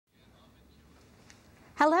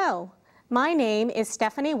Hello, my name is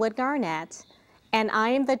Stephanie Wood Garnett, and I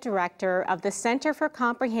am the Director of the Center for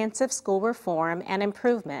Comprehensive School Reform and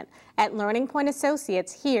Improvement at Learning Point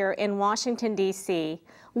Associates here in Washington, D.C.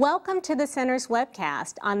 Welcome to the Center's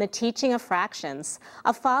webcast on the teaching of fractions,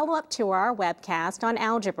 a follow-up to our webcast on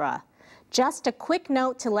algebra. Just a quick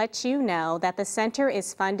note to let you know that the Center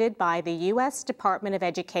is funded by the U.S. Department of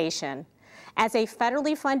Education. As a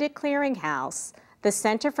federally funded clearinghouse, the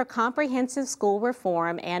Center for Comprehensive School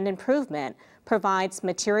Reform and Improvement provides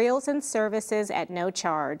materials and services at no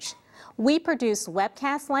charge. We produce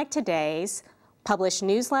webcasts like today's, publish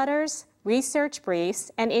newsletters, research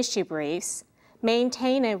briefs, and issue briefs,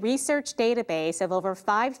 maintain a research database of over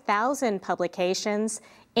 5,000 publications,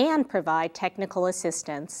 and provide technical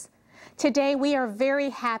assistance. Today, we are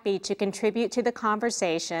very happy to contribute to the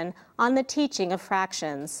conversation on the teaching of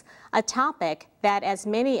fractions, a topic that, as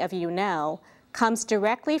many of you know, comes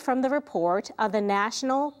directly from the report of the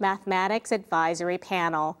National Mathematics Advisory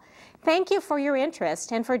Panel. Thank you for your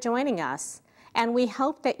interest and for joining us, and we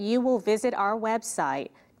hope that you will visit our website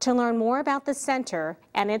to learn more about the Center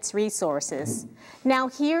and its resources. Now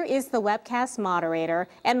here is the webcast moderator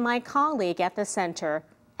and my colleague at the Center,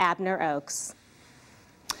 Abner Oakes.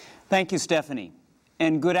 Thank you, Stephanie,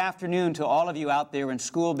 and good afternoon to all of you out there in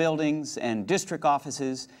school buildings and district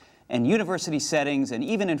offices and university settings, and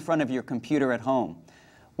even in front of your computer at home.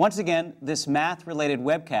 Once again, this math-related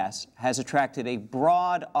webcast has attracted a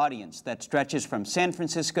broad audience that stretches from San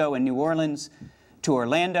Francisco and New Orleans to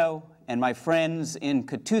Orlando and my friends in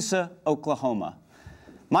Catoosa, Oklahoma.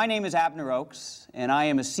 My name is Abner Oakes, and I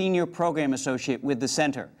am a Senior Program Associate with the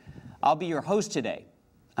Center. I'll be your host today.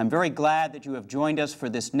 I'm very glad that you have joined us for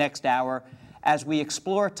this next hour as we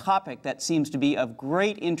explore a topic that seems to be of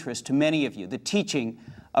great interest to many of you, the teaching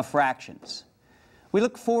of fractions. We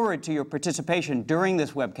look forward to your participation during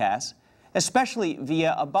this webcast, especially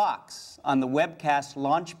via a box on the webcast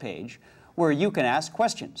launch page where you can ask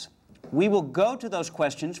questions. We will go to those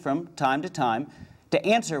questions from time to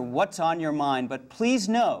answer what's on your mind, but please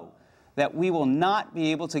know that we will not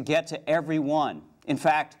be able to get to every one. In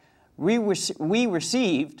fact, we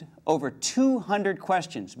received over 200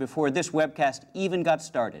 questions before this webcast even got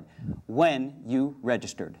started when you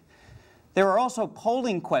registered. There are also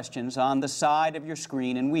polling questions on the side of your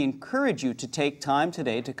screen, and we encourage you to take time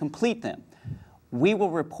today to complete them. We will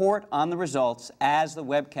report on the results as the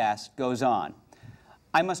webcast goes on.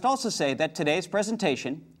 I must also say that today's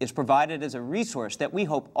presentation is provided as a resource that we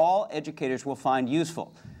hope all educators will find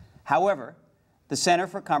useful. However, the Center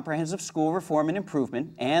for Comprehensive School Reform and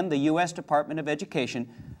Improvement and the U.S. Department of Education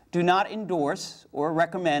do not endorse or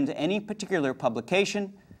recommend any particular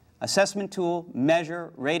publication, assessment tool,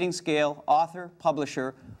 measure, rating scale, author,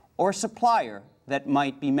 publisher, or supplier that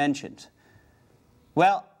might be mentioned.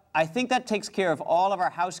 Well, I think that takes care of all of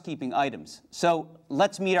our housekeeping items, so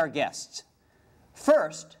let's meet our guests.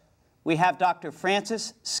 First, we have Dr.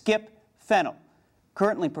 Francis Skip Fennell,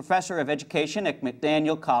 currently Professor of Education at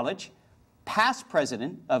McDaniel College, past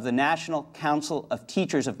President of the National Council of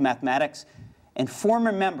Teachers of Mathematics, and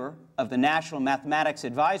former member of the National Mathematics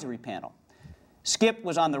Advisory Panel. Skip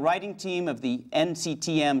was on the writing team of the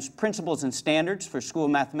NCTM's Principles and Standards for School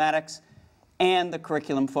Mathematics and the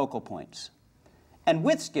Curriculum Focal Points. And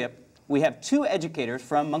with Skip, we have two educators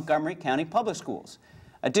from Montgomery County Public Schools,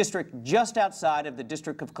 a district just outside of the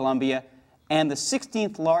District of Columbia and the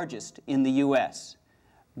 16th largest in the U.S.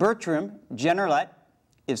 Bertram Generlett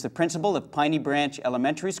is the principal of Piney Branch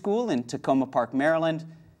Elementary School in Tacoma Park, Maryland,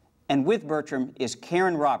 and with Bertram is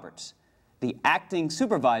Karen Roberts, the acting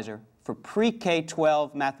supervisor for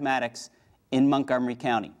pre-K-12 mathematics in Montgomery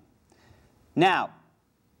County. Now,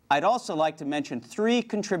 I'd also like to mention three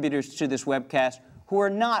contributors to this webcast who are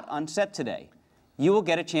not on set today. You will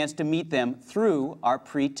get a chance to meet them through our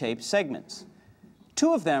pre-taped segments.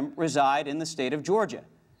 Two of them reside in the state of Georgia.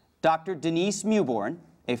 Dr. Denise Mewborn,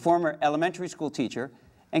 a former elementary school teacher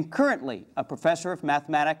and currently a professor of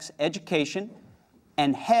mathematics education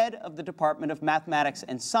and head of the Department of Mathematics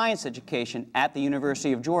and Science Education at the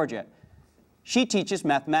University of Georgia. She teaches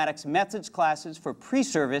mathematics methods classes for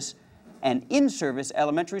pre-service and in-service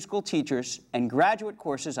elementary school teachers and graduate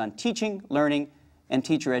courses on teaching, learning, and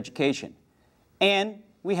teacher education. And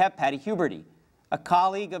we have Patti Huberty, a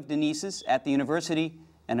colleague of Denise's at the university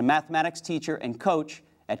and a mathematics teacher and coach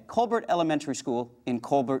at Colbert Elementary School in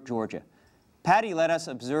Colbert, Georgia. Patti let us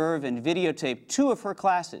observe and videotape two of her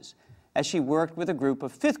classes as she worked with a group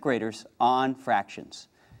of fifth graders on fractions.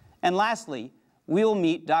 And lastly, we will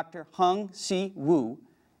meet Dr. Hung-Hsi,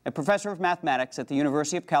 a professor of mathematics at the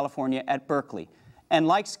University of California at Berkeley, and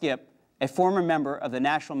like Skip, a former member of the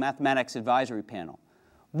National Mathematics Advisory Panel.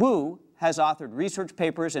 Wu has authored research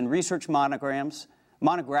papers and research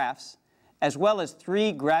monographs, as well as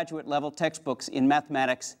 3 graduate-level textbooks in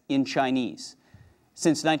mathematics in Chinese.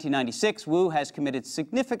 Since 1996, Wu has committed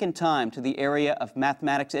significant time to the area of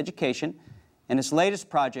mathematics education, and his latest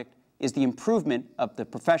project is the improvement of the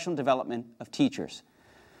professional development of teachers.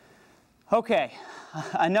 Okay,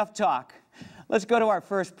 enough talk. Let's go to our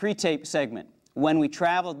first pre-tape segment, when we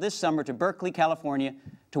traveled this summer to Berkeley, California,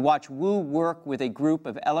 to watch Wu work with a group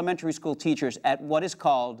of elementary school teachers at what is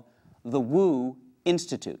called the Wu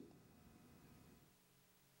Institute.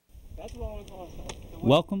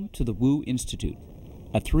 Welcome to the Wu Institute,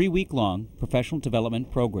 a 3-week-long professional development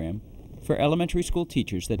program for elementary school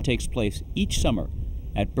teachers that takes place each summer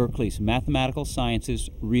at Berkeley's Mathematical Sciences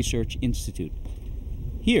Research Institute.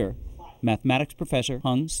 Here, mathematics professor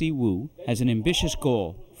Hung-Hsi Wu has an ambitious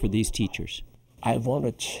goal for these teachers. I want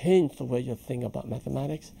to change the way you think about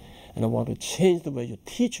mathematics, and I want to change the way you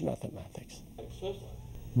teach mathematics.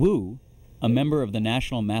 Wu, a member of the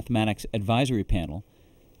National Mathematics Advisory Panel,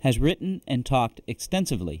 has written and talked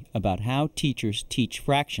extensively about how teachers teach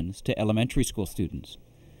fractions to elementary school students.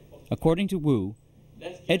 According to Wu,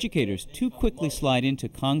 educators too quickly slide into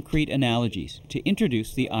concrete analogies to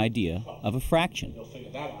introduce the idea of a fraction.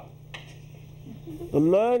 The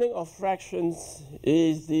learning of fractions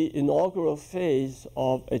is the inaugural phase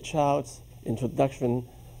of a child's introduction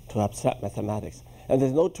to abstract mathematics. And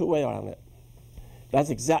there's no two way around it. That's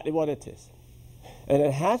exactly what it is. And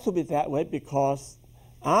it has to be that way because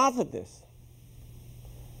after this,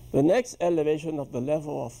 the next elevation of the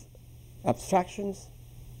level of abstractions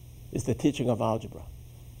is the teaching of algebra.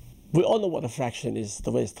 We all know what a fraction is,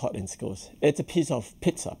 the way it's taught in schools. It's a piece of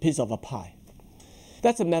pizza, a piece of a pie.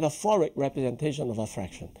 That's a metaphoric representation of a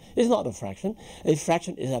fraction. It's not a fraction. A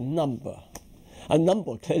fraction is a number. A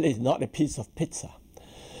number clearly is not a piece of pizza.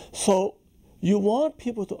 So you want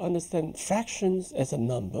people to understand fractions as a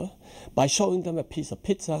number by showing them a piece of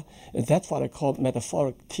pizza, and that's what I call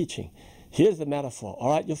metaphoric teaching. Here's the metaphor. All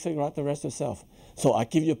right, you figure out the rest yourself. So I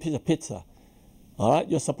give you a piece of pizza. All right,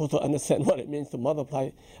 you're supposed to understand what it means to multiply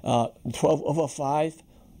 12 over 5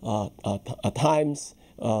 times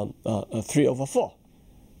 3 over 4.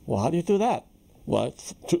 Well, how do you do that? Well,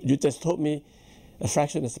 you just told me a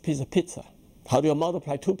fraction is a piece of pizza. How do you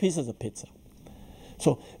multiply 2 pieces of pizza?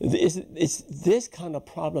 So it's this kind of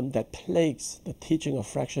problem that plagues the teaching of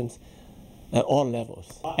fractions at all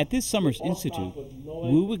levels. At this summer's institute,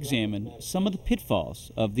 Wu examined some of the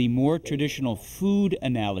pitfalls of the more traditional food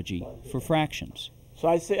analogy for fractions. So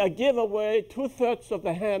I say I give away 2/3 of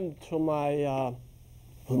the ham to my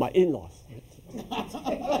in-laws.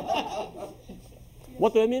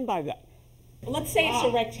 What do I mean by that? Let's say it's a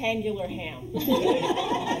rectangular ham.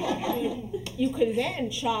 You could then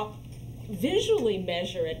visually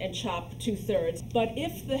measure it and chop 2/3. But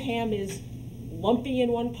if the ham is lumpy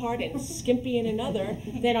in one part and skimpy in another,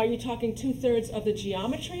 then are you talking 2/3 of the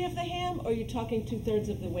geometry of the ham, or are you talking 2/3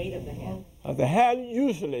 of the weight of the ham? The ham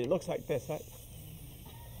usually looks like this, right?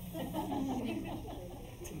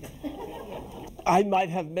 I might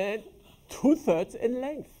have meant 2/3 in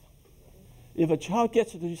length. If a child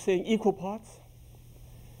gets to saying equal parts,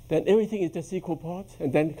 then everything is just equal parts,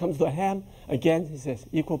 and then it comes to a ham, again he says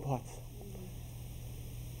equal parts.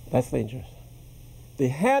 That's dangerous. The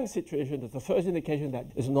ham situation is the first indication that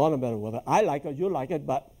it's not a matter of whether I like it, you like it,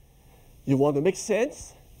 but you want to make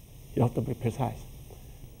sense, you have to be precise.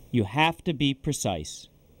 You have to be precise.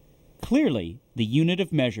 Clearly, the unit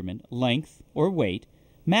of measurement, length or weight,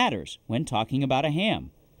 matters when talking about a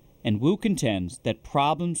ham, and Wu contends that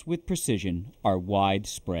problems with precision are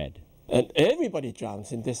widespread. And everybody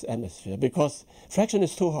drowns in this atmosphere because fraction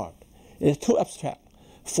is too hard. It's too abstract.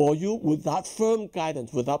 For you, without firm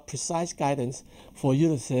guidance, without precise guidance, for you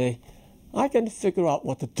to say, I can figure out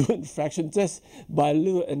what to do in fraction just by a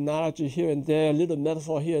little analogy here and there, a little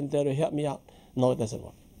metaphor here and there to help me out. No, it doesn't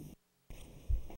work.